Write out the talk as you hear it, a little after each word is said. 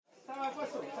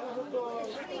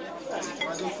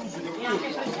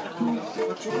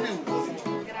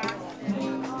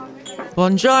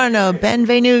Buongiorno,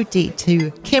 benvenuti to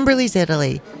Kimberly's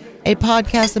Italy, a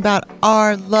podcast about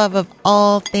our love of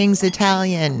all things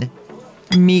Italian.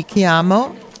 Mi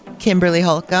chiamo Kimberly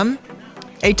Holcomb.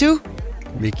 E tu?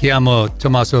 Mi chiamo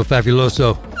Tommaso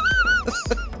Fabuloso.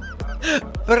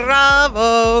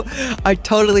 Bravo! I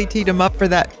totally teed him up for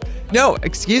that. No,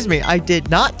 excuse me, I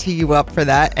did not tee you up for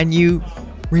that, and you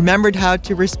remembered how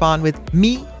to respond with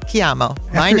mi chiamo.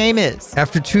 My name is.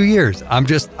 After 2 years, I'm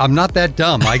not that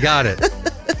dumb. I got it.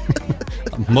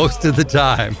 Most of the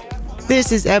time.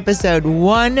 This is episode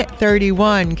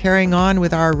 131, carrying on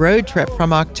with our road trip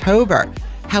from October.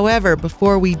 However,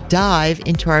 before we dive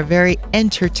into our very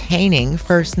entertaining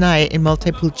first night in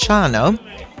Montepulciano,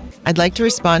 I'd like to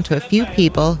respond to a few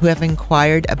people who have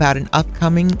inquired about an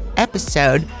upcoming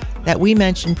episode that we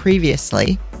mentioned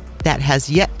previously that has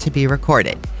yet to be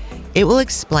recorded. It will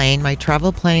explain my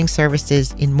travel planning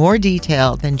services in more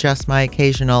detail than just my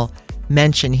occasional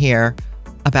mention here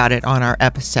about it on our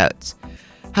episodes.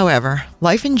 However,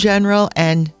 life in general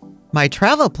and my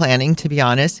travel planning, to be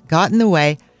honest, got in the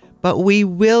way, but we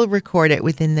will record it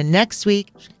within the next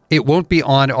week. It won't be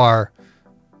on our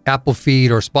Apple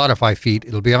feed or Spotify feed.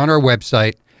 It'll be on our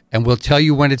website, and we'll tell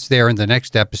you when it's there in the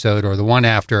next episode or the one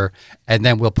after, and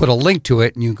then we'll put a link to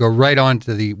it, and you can go right on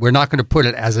to we're not going to put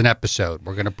it as an episode.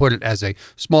 We're going to put it as a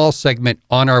small segment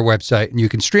on our website, and you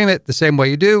can stream it the same way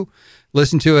you do.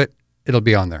 Listen to it. It'll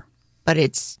be on there. But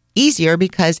it's easier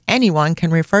because anyone can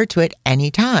refer to it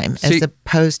anytime, as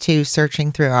opposed to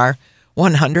searching through our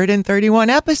 131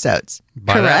 episodes.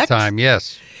 By Correct? that time,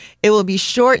 yes. It will be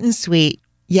short and sweet,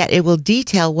 yet it will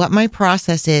detail what my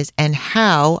process is and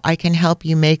how I can help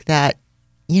you make that,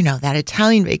 that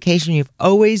Italian vacation you've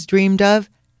always dreamed of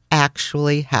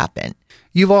actually happen.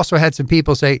 You've also had some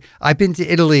people say, I've been to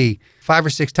Italy 5 or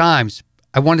 6 times.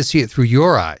 I want to see it through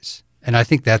your eyes. And I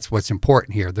think that's what's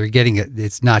important here. They're getting it.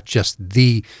 It's not just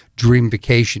the dream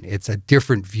vacation. It's a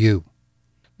different view.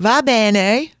 Va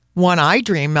bene. One I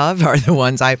dream of are the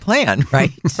ones I plan,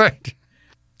 right? Right.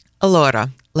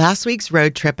 Allora, last week's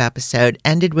road trip episode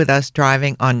ended with us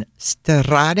driving on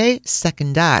strade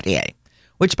secondarie,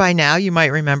 which by now you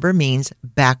might remember means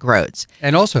back roads.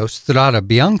 And also strade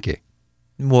bianche.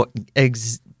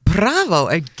 Bravo,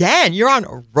 again, you're on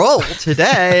a roll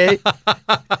today.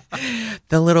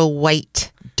 The little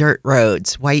white dirt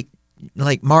roads, white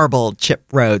like marble chip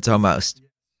roads almost.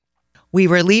 We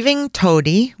were leaving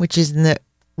Todi, which is in the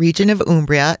region of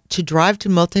Umbria, to drive to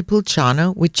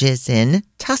Montepulciano, which is in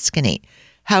Tuscany.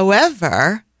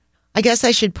 However, I guess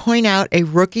I should point out a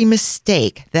rookie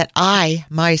mistake that I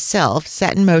myself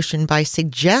set in motion by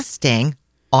suggesting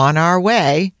on our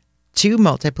way to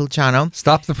Montepulciano.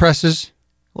 Stop the presses.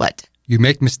 What? You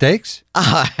make mistakes?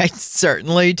 I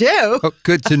certainly do. Oh,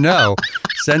 good to know.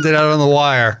 Send it out on the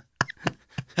wire.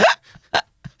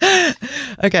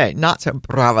 Okay, not so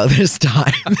bravo this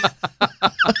time.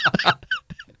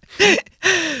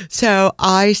 So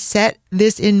I set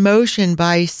this in motion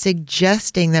by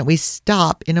suggesting that we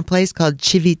stop in a place called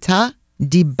Civita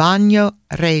di Bagno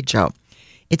Reggio.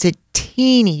 It's a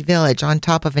teeny village on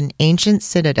top of an ancient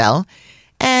citadel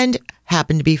and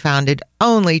happened to be founded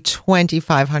only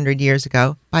 2,500 years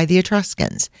ago by the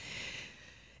Etruscans.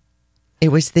 It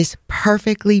was this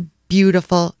perfectly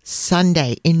beautiful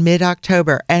Sunday in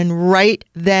mid-October, and right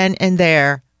then and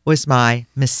there was my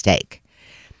mistake.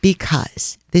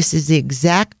 Because this is the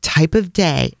exact type of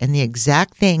day and the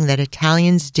exact thing that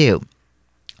Italians do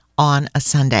on a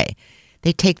Sunday.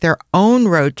 They take their own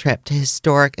road trip to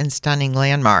historic and stunning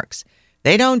landmarks.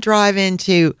 They don't drive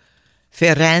into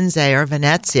Firenze or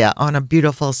Venezia on a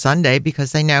beautiful Sunday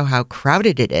because they know how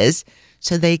crowded it is.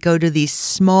 So they go to these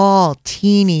small,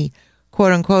 teeny,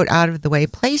 quote unquote, out of the way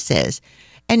places.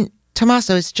 And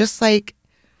Tommaso, it's just like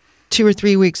 2 or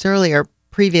 3 weeks earlier,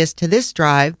 previous to this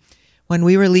drive, when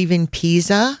we were leaving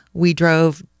Pisa, we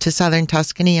drove to southern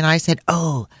Tuscany and I said,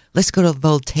 let's go to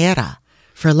Volterra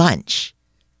for lunch.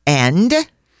 And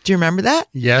do you remember that?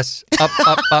 Yes.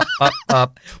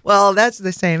 Up. Well, that's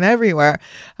the same everywhere.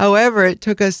 However, it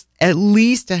took us at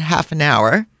least a half an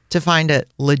hour to find a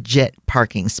legit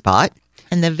parking spot.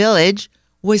 And the village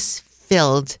was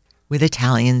filled with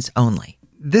Italians only.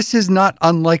 This is not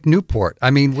unlike Newport.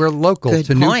 I mean, we're local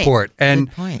to Newport.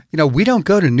 And, we don't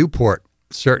go to Newport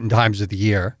certain times of the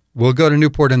year. We'll go to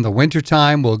Newport in the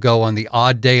wintertime. We'll go on the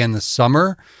odd day in the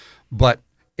summer. But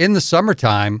in the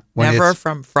summertime, never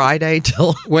from Friday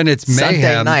till when it's mayhem,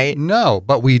 Sunday night. No,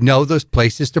 but we know those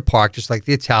places to park just like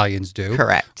the Italians do.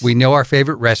 Correct. We know our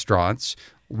favorite restaurants.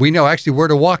 We know actually where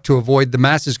to walk to avoid the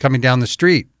masses coming down the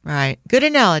street. Right. Good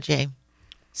analogy.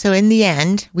 So in the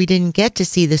end, we didn't get to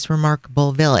see this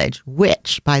remarkable village,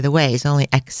 which, by the way, is only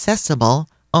accessible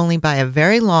only by a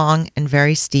very long and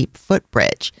very steep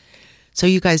footbridge. So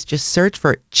you guys just search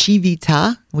for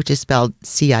Civita, which is spelled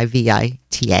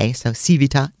Civita. So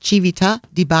Civita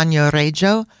di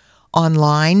Bagnoregio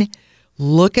online.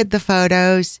 Look at the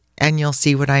photos and you'll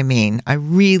see what I mean. I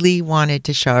really wanted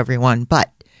to show everyone, but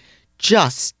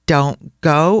just don't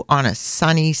go on a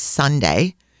sunny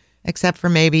Sunday, except for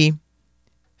maybe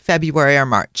February or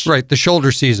March. Right. The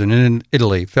shoulder season in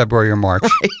Italy, February or March.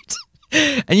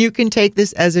 Right. And you can take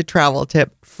this as a travel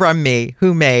tip from me,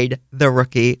 who made the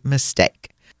rookie mistake.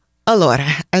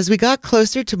 Allora, as we got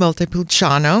closer to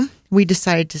Montepulciano, we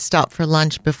decided to stop for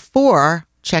lunch before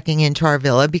checking into our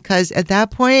villa because at that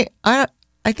point, I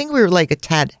think we were like a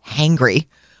tad hangry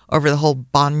over the whole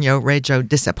Bagnoregio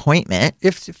disappointment.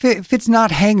 If it's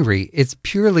not hangry, it's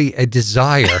purely a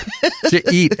desire to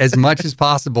eat as much as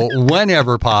possible,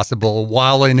 whenever possible,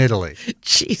 while in Italy.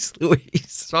 Jeez Louise.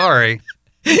 Sorry.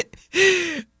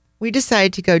 We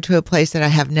decided to go to a place that I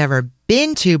have never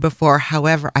been to before.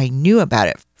 However, I knew about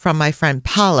it from my friend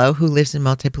Paolo, who lives in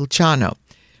Montepulciano.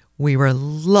 We were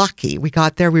lucky. We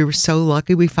got there. We were so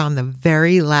lucky. We found the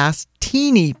very last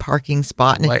teeny parking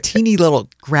spot in a teeny little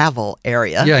gravel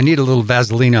area. Yeah, I need a little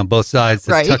Vaseline on both sides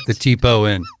to tuck the tipo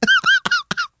in.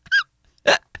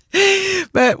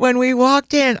 But when we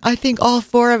walked in, I think all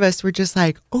four of us were just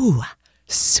like, "Ooh,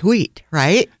 sweet,"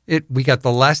 right? We got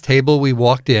the last table. We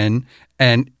walked in,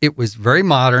 and it was very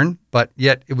modern, but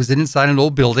yet it was inside an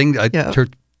old building,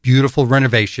 beautiful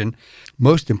renovation.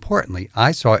 Most importantly,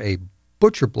 I saw a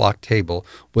butcher block table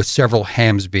with several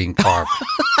hams being carved.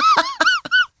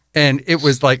 And it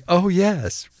was like, oh,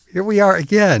 yes, here we are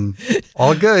again.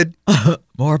 All good.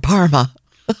 More Parma.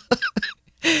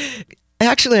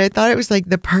 Actually, I thought it was like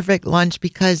the perfect lunch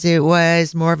because it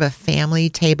was more of a family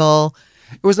table.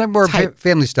 It was like more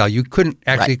family style. You couldn't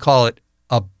actually call it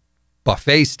a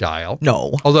buffet style.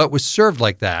 No. Although it was served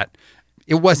like that.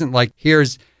 It wasn't like,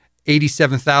 here's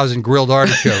 87,000 grilled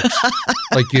artichokes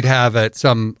like you'd have at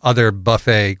some other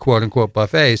buffet, quote unquote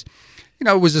buffets. You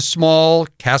know, it was a small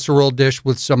casserole dish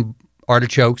with some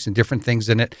artichokes and different things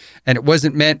in it. And it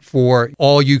wasn't meant for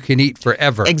all you can eat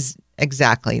forever.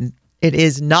 Exactly. It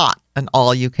is not an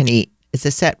all you can eat. It's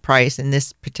a set price in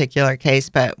this particular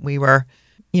case, but we were,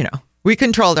 we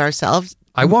controlled ourselves.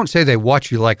 I won't say they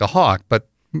watch you like a hawk, but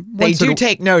they do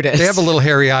take notice. They have a little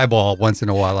hairy eyeball once in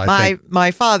a while, I think.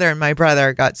 My father and my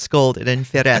brother got scolded in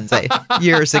Firenze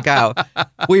years ago.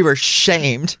 We were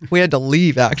shamed. We had to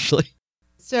leave, actually.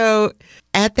 So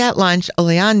at that lunch,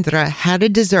 Oleandra had a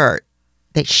dessert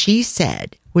that she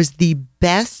said was the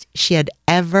best she had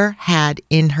ever had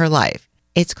in her life.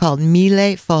 It's called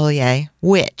mille foglie,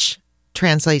 which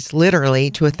translates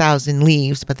literally to 1,000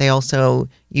 leaves, but they also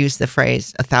use the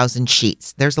phrase 1,000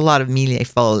 sheets. There's a lot of mille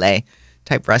foglie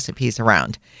type recipes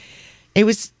around. It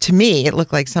was, to me, it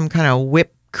looked like some kind of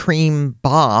whipped cream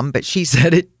bomb, but she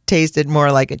said it tasted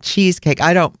more like a cheesecake.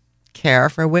 I don't care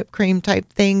for whipped cream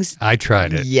type things. I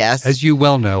tried it. Yes. As you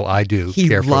well know, I do. He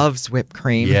loves whipped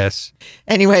cream. Yes.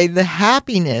 Anyway, the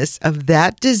happiness of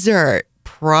that dessert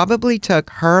probably took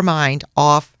her mind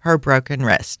off her broken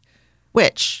wrist,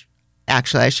 which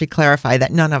actually I should clarify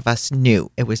that none of us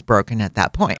knew it was broken at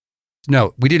that point.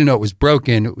 No, we didn't know it was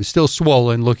broken. It was still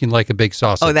swollen, looking like a big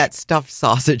sausage. Oh, that stuffed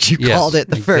sausage you called it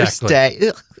the first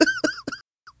day.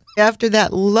 After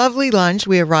that lovely lunch,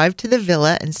 we arrived to the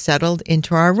villa and settled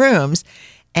into our rooms.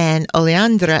 And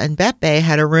Oleandra and Beppe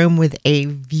had a room with a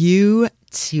view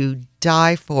to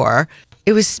die for.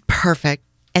 It was perfect.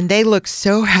 And they looked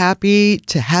so happy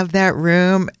to have that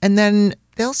room. And then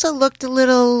they also looked a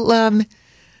little,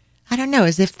 I don't know,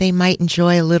 as if they might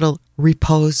enjoy a little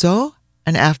riposo.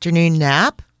 An afternoon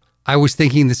nap? I was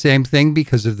thinking the same thing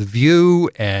because of the view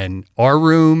and our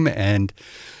room,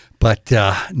 but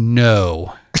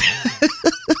no.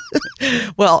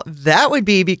 Well, that would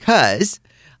be because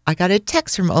I got a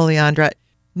text from Oleandra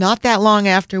not that long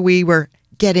after we were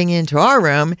getting into our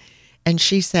room, and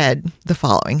she said the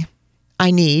following: I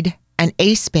need an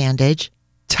ace bandage,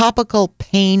 topical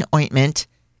pain ointment,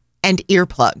 and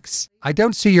earplugs. I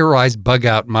don't see your eyes bug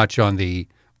out much on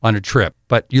a trip,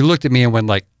 but you looked at me and went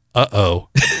like, uh-oh.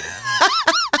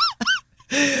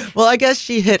 Well, I guess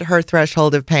she hit her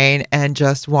threshold of pain and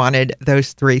just wanted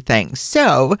those three things.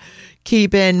 So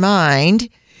keep in mind,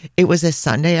 it was a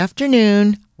Sunday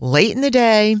afternoon, late in the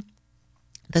day.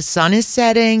 The sun is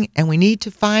setting, and we need to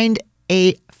find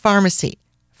a pharmacy,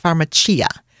 farmacia,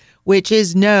 which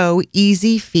is no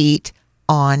easy feat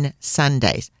on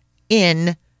Sundays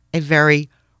in a very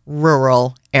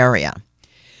rural area.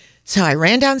 So I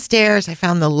ran downstairs. I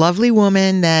found the lovely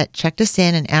woman that checked us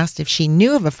in and asked if she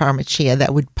knew of a farmacia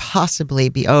that would possibly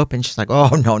be open. She's like, oh,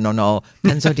 no.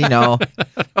 Penso di no.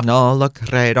 No lo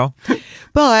credo.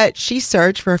 But she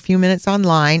searched for a few minutes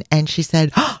online and she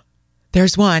said, oh,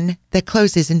 there's one that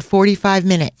closes in 45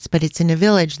 minutes, but it's in a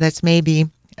village that's maybe,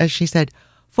 as she said,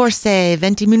 forse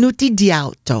 20 minuti di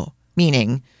auto,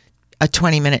 meaning a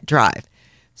 20-minute drive.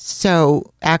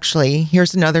 So actually,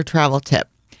 here's another travel tip.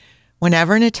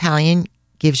 Whenever an Italian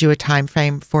gives you a time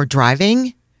frame for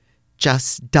driving,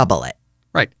 just double it.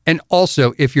 Right. And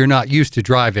also, if you're not used to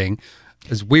driving,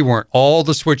 as we weren't, all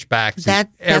the switchbacks and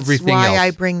everything else. That's why I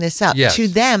bring this up. Yes. To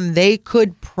them, they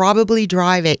could probably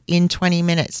drive it in 20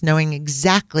 minutes, knowing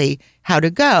exactly how to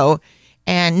go.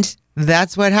 And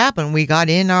that's what happened. We got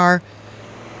in our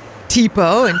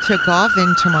Tipo and took off,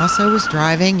 and Tommaso was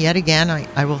driving yet again.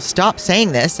 I will stop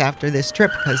saying this after this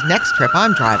trip because next trip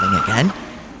I'm driving again.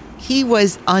 He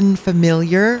was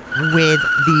unfamiliar with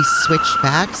these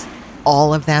switchbacks,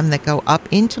 all of them that go up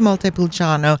into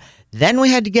Montepulciano. Then we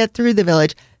had to get through the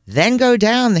village, then go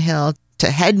down the hill to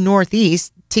head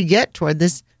northeast to get toward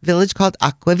this village called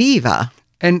Acquaviva.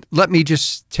 And let me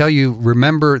just tell you,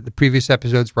 remember the previous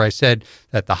episodes where I said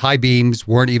that the high beams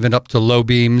weren't even up to low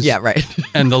beams? Yeah, right.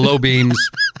 And the low beams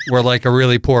were like a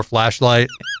really poor flashlight.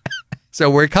 So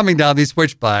we're coming down these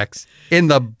switchbacks in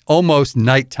the almost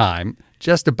nighttime,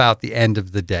 just about the end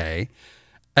of the day.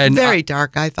 And very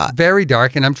dark, I thought. Very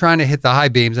dark. And I'm trying to hit the high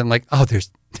beams. I'm like, oh, there's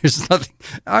nothing.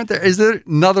 Is there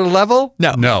another level?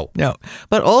 No.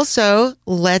 But also,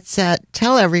 let's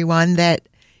tell everyone that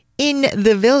in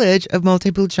the village of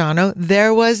Montepulciano,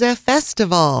 there was a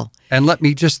festival. And let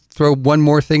me just throw one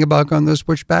more thing about going those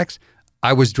switchbacks.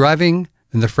 I was driving,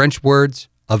 in the French words,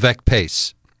 avec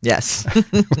pace. Yes.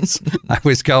 I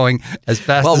was going as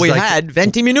fast as I could. Well, we had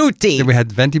 20 minuti. We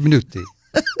had 20 minuti.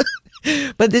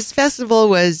 But this festival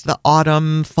was the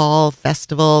autumn fall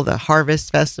festival, the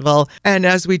harvest festival. And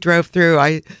as we drove through,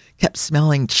 I kept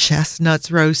smelling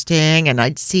chestnuts roasting, and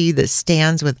I'd see the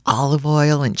stands with olive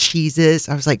oil and cheeses.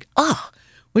 I was like, oh,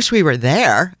 wish we were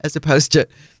there as opposed to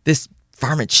this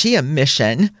Farmacia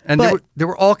mission. And there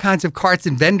were all kinds of carts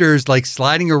and vendors like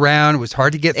sliding around. It was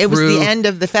hard to get through. It was the end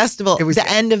of the festival. It was the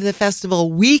end of the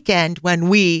festival weekend when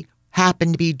we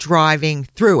happened to be driving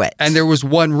through it. And there was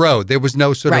one road. There was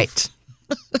no sort of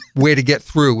way to get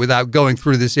through without going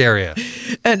through this area.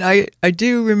 And I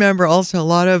do remember also a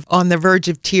lot of on the verge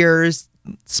of tears,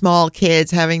 small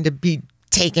kids having to be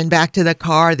taken back to the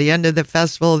car. The end of the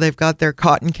festival, they've got their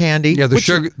cotton candy. Yeah,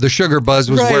 the sugar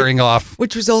buzz was wearing off.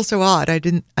 Which was also odd. I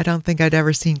don't think I'd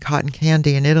ever seen cotton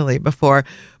candy in Italy before.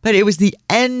 But it was the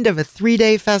end of a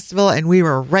 3-day festival, and we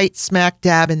were right smack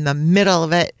dab in the middle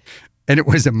of it. And it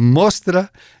was a mostra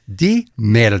di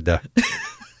merda.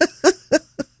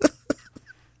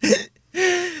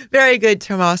 Very good,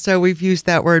 Tommaso. We've used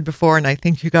that word before, and I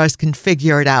think you guys can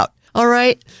figure it out. All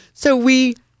right. So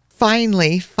we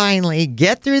finally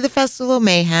get through the festival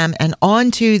mayhem and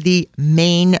onto the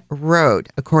main road,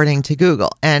 according to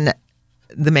Google. And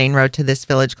the main road to this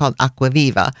village called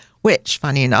Acquaviva, which,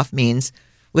 funny enough, means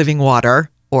living water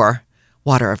or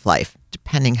water of life,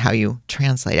 depending how you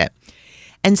translate it.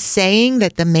 And saying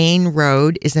that the main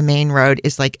road is a main road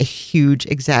is like a huge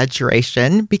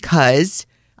exaggeration because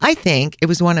I think it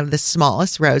was one of the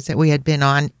smallest roads that we had been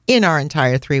on in our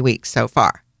entire 3 weeks so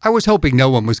far. I was hoping no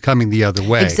one was coming the other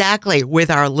way. Exactly,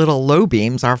 with our little low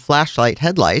beams, our flashlight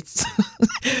headlights.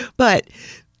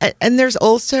 And there's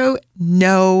also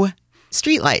no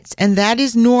streetlights, and that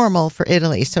is normal for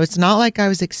Italy. So it's not like I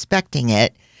was expecting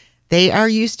it. They are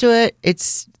used to it.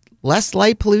 It's less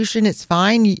light pollution. It's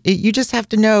fine. You just have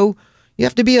to know, you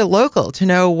have to be a local to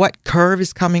know what curve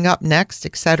is coming up next,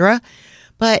 etc.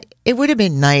 But it would have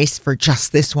been nice for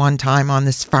just this one time on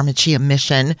this Farmacia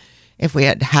mission if we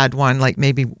had had one like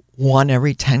maybe one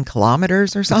every 10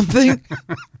 kilometers or something.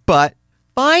 But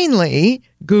finally,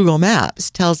 Google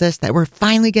Maps tells us that we're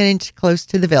finally getting close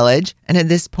to the village. And at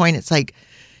this point, it's like,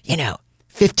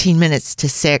 15 minutes to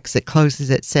 6. It closes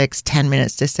at 6, 10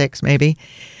 minutes to 6 maybe.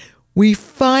 We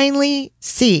finally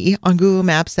see on Google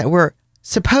Maps that we're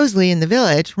supposedly in the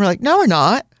village. We're like, no, we're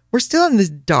not. We're still in this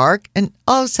dark. And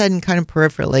all of a sudden, kind of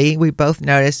peripherally, we both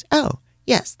notice, oh,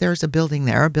 yes, there's a building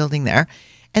there.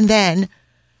 And then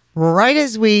right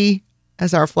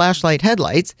as our flashlight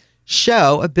headlights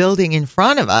show a building in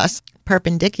front of us,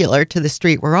 perpendicular to the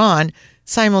street we're on,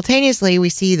 simultaneously we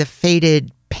see the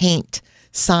faded paint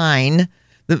sign,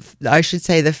 the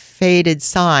faded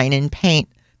sign in paint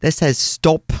that says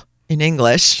stop in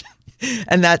English.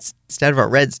 And that's instead of a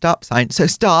red stop sign. So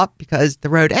stop because the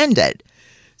road ended.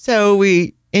 So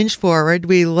we inch forward,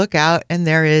 we look out, and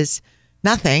there is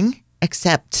Nothing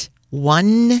except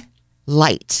one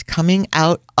light coming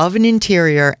out of an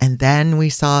interior. And then we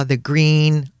saw the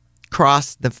green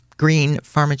cross, the green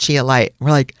pharmacia light.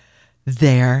 We're like,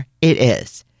 there it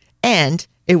is. And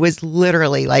it was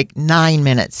literally like 9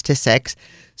 minutes to 6.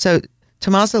 So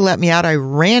Tommaso let me out. I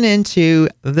ran into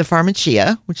the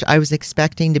pharmacia, which I was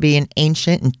expecting to be an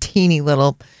ancient and teeny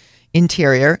little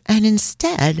interior. And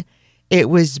instead, it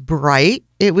was bright,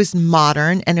 it was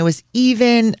modern, and it was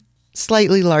even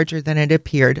slightly larger than it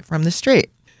appeared from the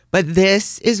street. But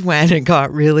this is when it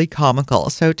got really comical.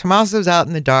 So Tommaso's out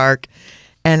in the dark,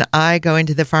 and I go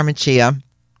into the pharmacia,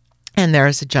 and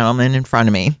there's a gentleman in front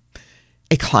of me,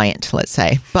 a client, let's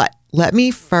say. But let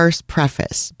me first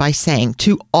preface by saying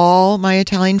to all my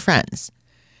Italian friends,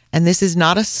 and this is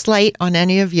not a slight on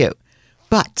any of you,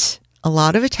 but a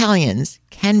lot of Italians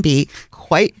can be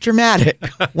quite dramatic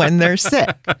when they're sick.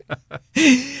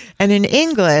 And in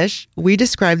English, we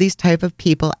describe these type of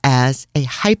people as a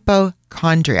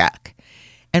hypochondriac.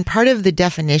 And part of the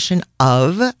definition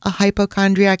of a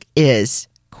hypochondriac is,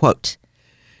 quote,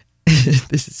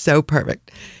 this is so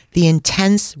perfect, the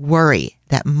intense worry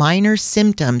that minor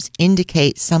symptoms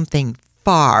indicate something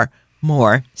far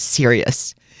more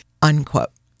serious, unquote.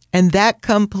 And that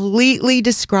completely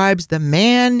describes the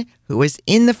man who was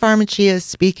in the pharmacia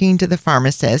speaking to the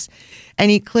pharmacist. And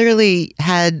he clearly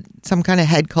had some kind of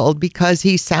head cold because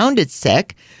he sounded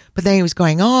sick. But then he was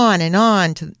going on and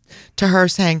on to her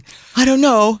saying, I don't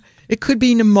know, it could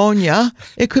be pneumonia.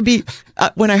 It could be,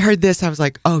 when I heard this, I was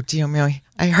like, oh, Dio mio.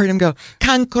 I heard him go,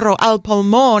 cancro al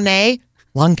polmone,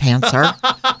 lung cancer.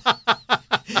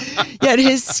 Yet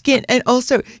his skin, and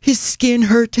also his skin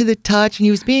hurt to the touch, and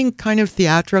he was being kind of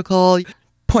theatrical,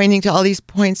 pointing to all these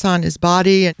points on his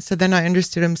body. And so then I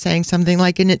understood him saying something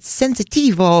like, and it's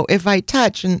sensitivo if I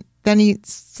touch. And then he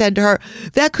said to her,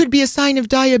 that could be a sign of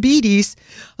diabetes.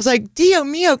 I was like, Dio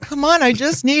mio, come on, I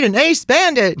just need an ace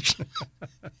bandage.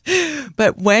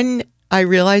 But when I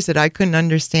realized that I couldn't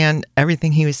understand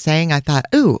everything he was saying, I thought,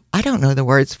 ooh, I don't know the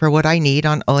words for what I need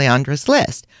on Oleandra's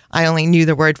list. I only knew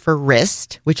the word for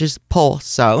wrist, which is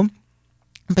polso.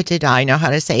 But did I know how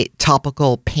to say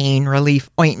topical pain relief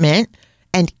ointment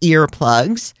and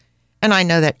earplugs? And I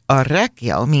know that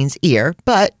orecchio means ear,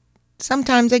 but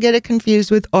sometimes I get it confused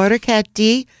with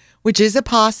orecchietti, which is a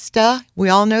pasta. We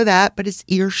all know that, but it's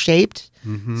ear-shaped.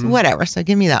 Mm-hmm. So whatever. So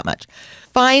give me that much.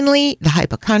 Finally, the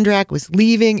hypochondriac was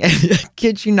leaving, and I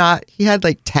kid you not, he had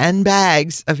like 10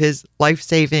 bags of his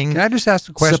life-saving Can I just ask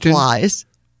a question? Supplies.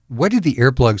 What did the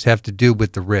earplugs have to do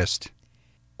with the wrist?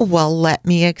 Well, let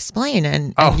me explain.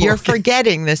 And you're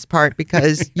forgetting this part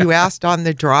because you asked on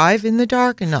the drive in the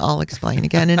dark, and I'll explain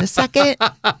again in a second.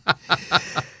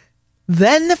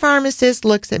 Then the pharmacist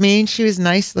looks at me, and she was a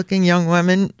nice-looking young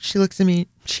woman. She looks at me,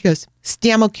 she goes,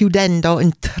 stiamo chiudendo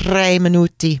in 3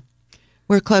 minuti.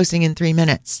 We're closing in 3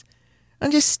 minutes. I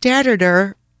just stared at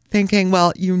her thinking,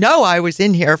 well, you know I was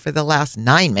in here for the last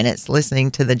 9 minutes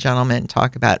listening to the gentleman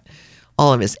talk about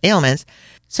all of his ailments.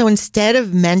 So instead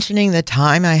of mentioning the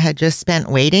time I had just spent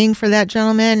waiting for that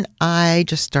gentleman, I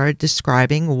just started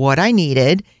describing what I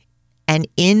needed. And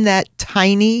in that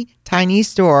tiny, tiny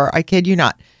store, I kid you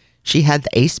not, she had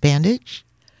the ace bandage,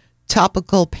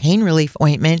 topical pain relief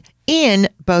ointment in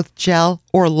both gel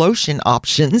or lotion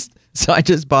options. So I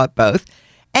just bought both.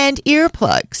 And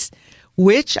earplugs,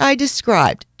 which I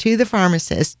described to the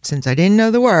pharmacist, since I didn't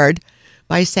know the word,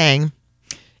 by saying,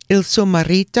 il suo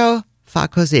marito fa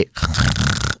così.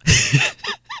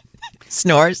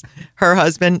 Snores. Her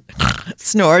husband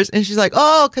snores. And she's like,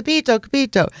 oh, capito,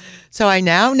 capito. So I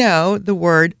now know the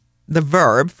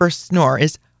verb for snore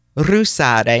is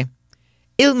russare.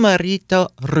 Il marito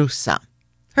russa.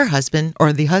 Her husband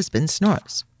or the husband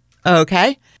snores.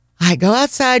 Okay. I go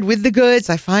outside with the goods.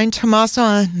 I find Tommaso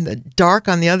on the dark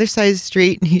on the other side of the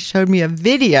street, and he showed me a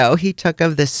video he took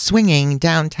of the swinging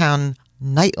downtown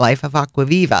nightlife of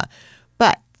Acquaviva.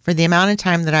 But for the amount of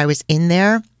time that I was in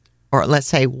there, or let's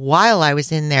say while I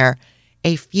was in there,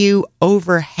 a few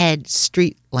overhead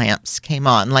street lamps came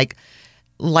on, like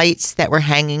lights that were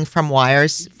hanging from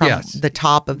wires from the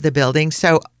top of the building.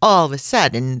 So all of a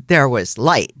sudden there was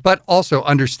light. But also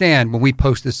understand when we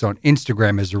post this on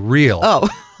Instagram as a reel,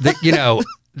 that, you know,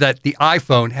 that the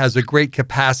iPhone has a great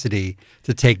capacity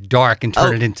to take dark and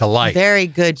turn it into light. Very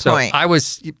good point.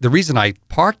 The reason I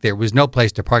parked there was no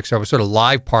place to park. So I was sort of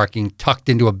live parking, tucked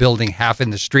into a building half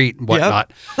in the street and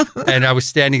whatnot. Yep. And I was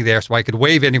standing there so I could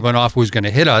wave anyone off who was going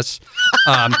to hit us.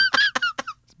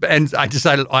 And I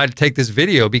decided I'd take this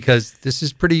video because this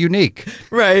is pretty unique.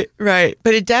 Right.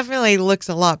 But it definitely looks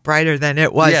a lot brighter than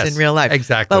it was in real life.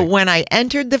 Exactly. But when I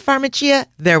entered the pharmacia,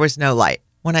 there was no light.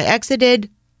 When I exited,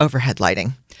 overhead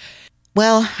lighting.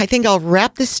 Well, I think I'll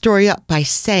wrap this story up by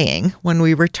saying when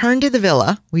we returned to the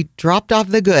villa, we dropped off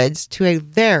the goods to a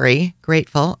very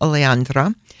grateful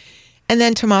Oleandra. And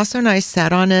then Tommaso and I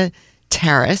sat on a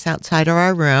terrace outside of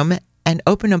our room and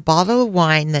opened a bottle of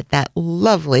wine that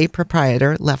lovely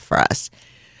proprietor left for us.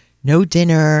 No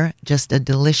dinner, just a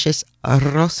delicious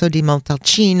Rosso di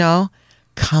Montalcino,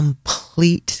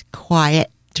 complete quiet.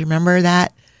 Do you remember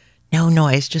that? No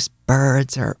noise, just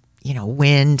birds or,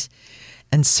 wind,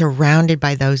 and surrounded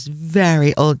by those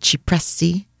very old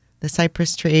cipressi, the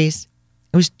cypress trees.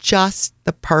 It was just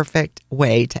the perfect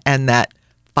way to end that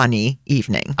funny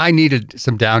evening. I needed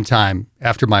some downtime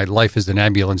after my life as an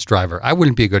ambulance driver. I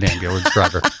wouldn't be a good ambulance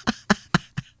driver.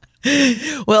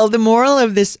 Well, the moral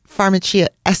of this Farmacia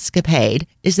escapade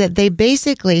is that they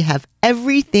basically have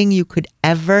everything you could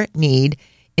ever need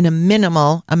in a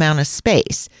minimal amount of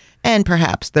space. And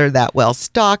perhaps they're that well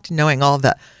stocked, knowing all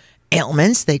the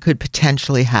ailments they could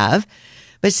potentially have.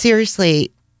 But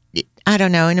seriously, I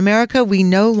don't know. In America, we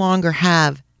no longer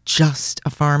have just a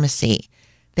pharmacy.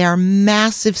 There are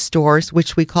massive stores,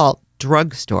 which we call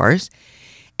drugstores.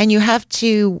 And you have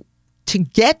to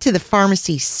get to the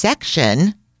pharmacy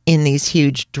section in these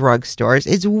huge drugstores.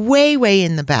 It's way, way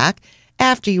in the back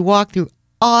after you walk through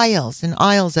aisles and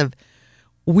aisles of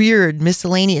weird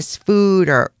miscellaneous food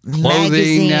or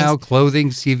clothing magazines. Clothing.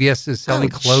 CVS is selling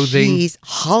clothing. Geez.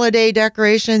 Holiday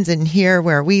decorations. And here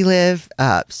where we live,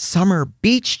 summer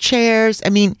beach chairs. I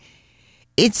mean,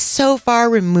 it's so far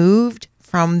removed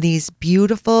from these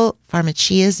beautiful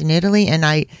farmacias in Italy. And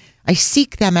I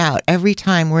seek them out every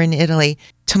time we're in Italy.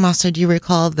 Tommaso, do you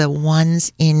recall the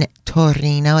ones in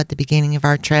Torino at the beginning of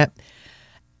our trip?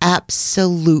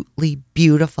 Absolutely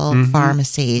beautiful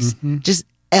pharmacies. Just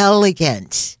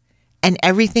elegant and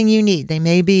everything you need. They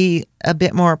may be a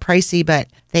bit more pricey, but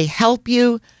they help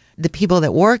you. The people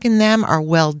that work in them are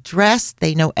well dressed.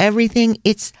 They know everything.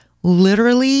 It's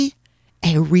literally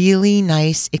a really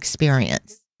nice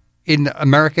experience. In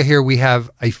America here, we have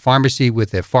a pharmacy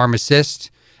with a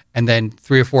pharmacist and then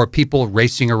 3 or 4 people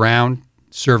racing around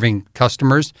serving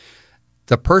customers.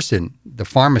 The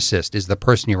pharmacist is the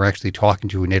person you're actually talking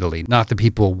to in Italy, not the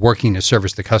people working to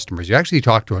service the customers. You actually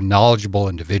talk to a knowledgeable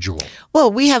individual.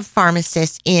 Well, we have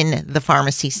pharmacists in the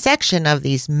pharmacy section of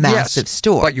these massive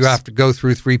stores. But you have to go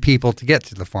through 3 people to get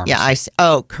to the pharmacy.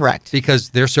 Yeah, correct. Because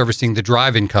they're servicing the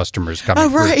drive-in customers coming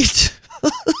through. Right.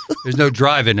 There's no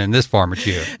drive-in in this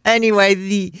pharmacy. Anyway,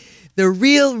 the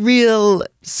real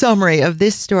summary of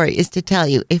this story is to tell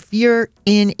you, if you're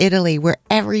in Italy,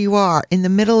 wherever you are, in the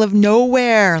middle of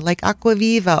nowhere, like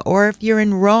Acquaviva, or if you're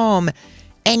in Rome,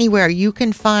 anywhere, you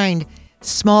can find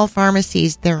small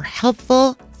pharmacies. They're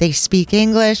helpful. They speak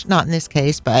English. Not in this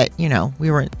case, but,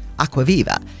 we were in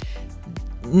Acquaviva.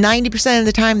 90% of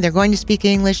the time, they're going to speak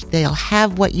English. They'll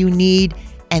have what you need,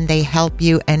 and they help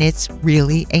you, and it's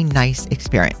really a nice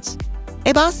experience.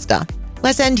 E basta.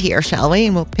 Let's end here, shall we?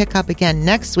 And we'll pick up again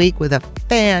next week with a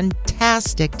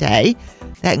fantastic day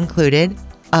that included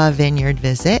a vineyard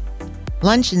visit,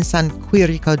 lunch in San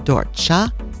Quirico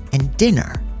d'Orcia, and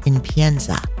dinner in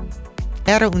Pienza.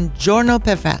 Era un giorno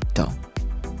perfetto.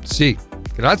 Sì.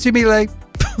 Grazie mille.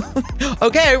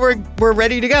 Okay, we're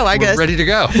ready to go, I guess. We're ready to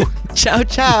go. Ciao,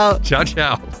 ciao. Ciao,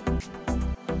 ciao.